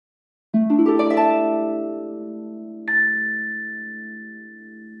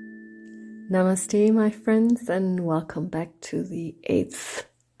Namaste, my friends, and welcome back to the 8th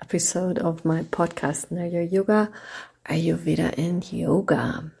episode of my podcast, Naya Yoga, Ayurveda and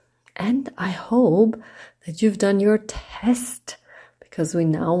Yoga. And I hope that you've done your test, because we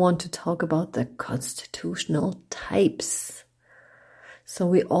now want to talk about the constitutional types. So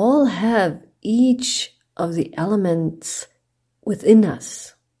we all have each of the elements within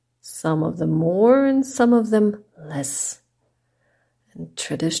us, some of them more and some of them less. And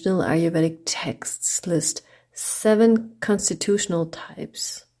traditional Ayurvedic texts list 7 constitutional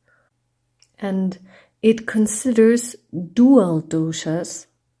types. And it considers dual doshas,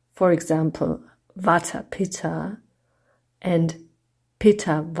 for example, Vata Pitta and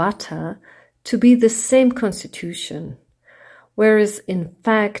Pitta Vata, to be the same constitution. Whereas in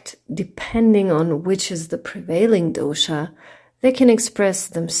fact, depending on which is the prevailing dosha, they can express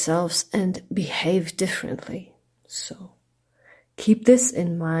themselves and behave differently. So keep this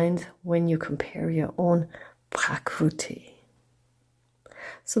in mind when you compare your own Prakruti.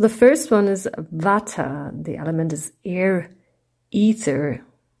 So the first one is Vata. The element is air, ether.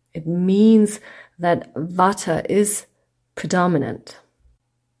 It means that Vata is predominant.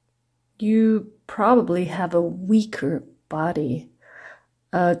 You probably have a weaker body,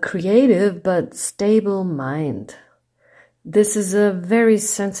 a creative but stable mind. This is a very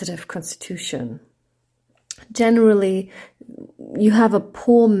sensitive constitution. Generally, you have a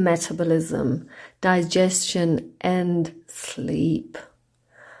poor metabolism, digestion, and sleep.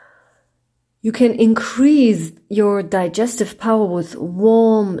 You can increase your digestive power with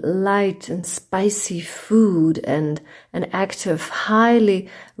warm, light, and spicy food and an active, highly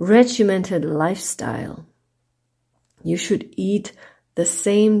regimented lifestyle. You should eat the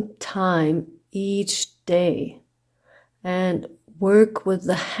same time each day and work with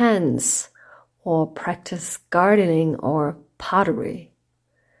the hands or practice gardening or pottery.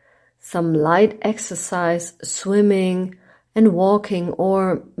 Some light exercise, swimming and walking,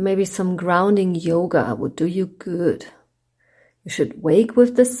 or maybe some grounding yoga would do you good. You should wake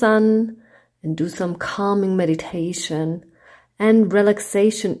with the sun and do some calming meditation and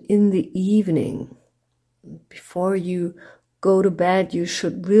relaxation in the evening. Before you go to bed, you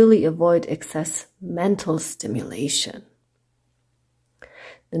should really avoid excess mental stimulation.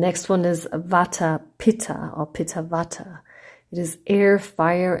 The next one is Vata Pitta or Pitta Vata. It is air,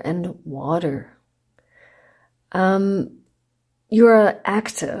 fire, and water. You are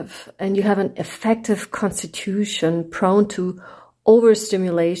active and you have an effective constitution prone to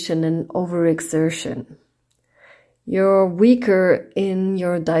overstimulation and overexertion. You're weaker in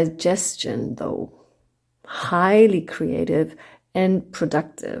your digestion, though. Highly creative and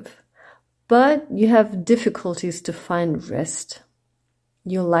productive. But you have difficulties to find rest.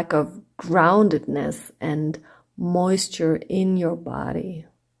 Your lack of groundedness and moisture in your body.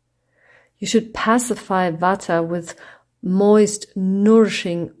 You should pacify Vata with moist,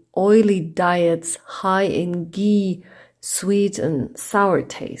 nourishing, oily diets high in ghee, sweet and sour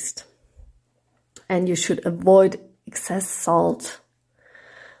taste. And you should avoid excess salt.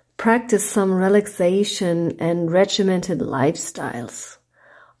 Practice some relaxation and regimented lifestyles.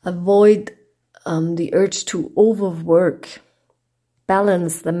 Avoid the urge to overwork.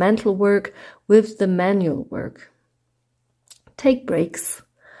 Balance the mental work with the manual work. Take breaks.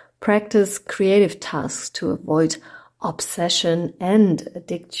 Practice creative tasks to avoid obsession and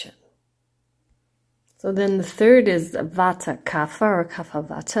addiction. So then the third is Vata Kapha or Kapha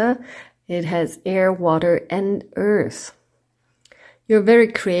Vata. It has air, water, and earth. You're a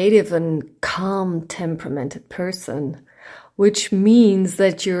very creative and calm temperamented person, which means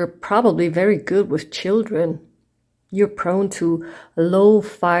that you're probably very good with children. You're prone to low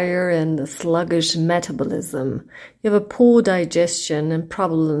fire and a sluggish metabolism. You have a poor digestion and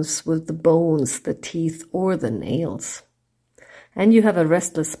problems with the bones, the teeth, or the nails. And you have a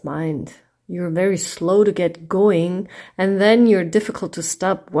restless mind. You're very slow to get going, and then you're difficult to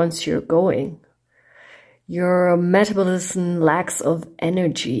stop once you're going. Your metabolism lacks of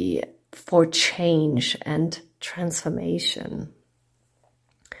energy for change and transformation.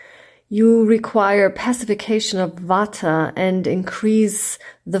 You require pacification of Vata and increase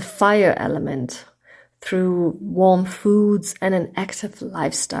the fire element through warm foods and an active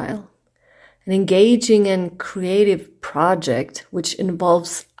lifestyle. An engaging and creative project which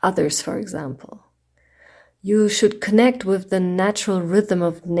involves others, for example. You should connect with the natural rhythm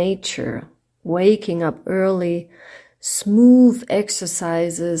of nature, waking up early. Smooth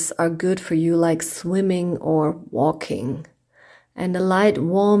exercises are good for you, like swimming or walking. And a light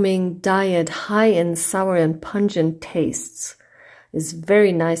warming diet high in sour and pungent tastes is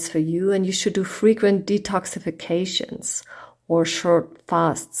very nice for you, and you should do frequent detoxifications or short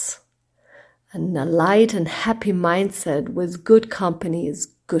fasts. And a light and happy mindset with good company is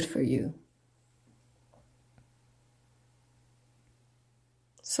good for you.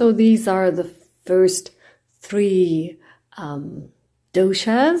 So these are the first three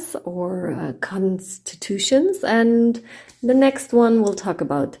doshas or constitutions, and the next one we'll talk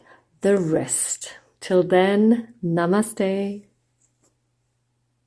about the rest. Till then, namaste.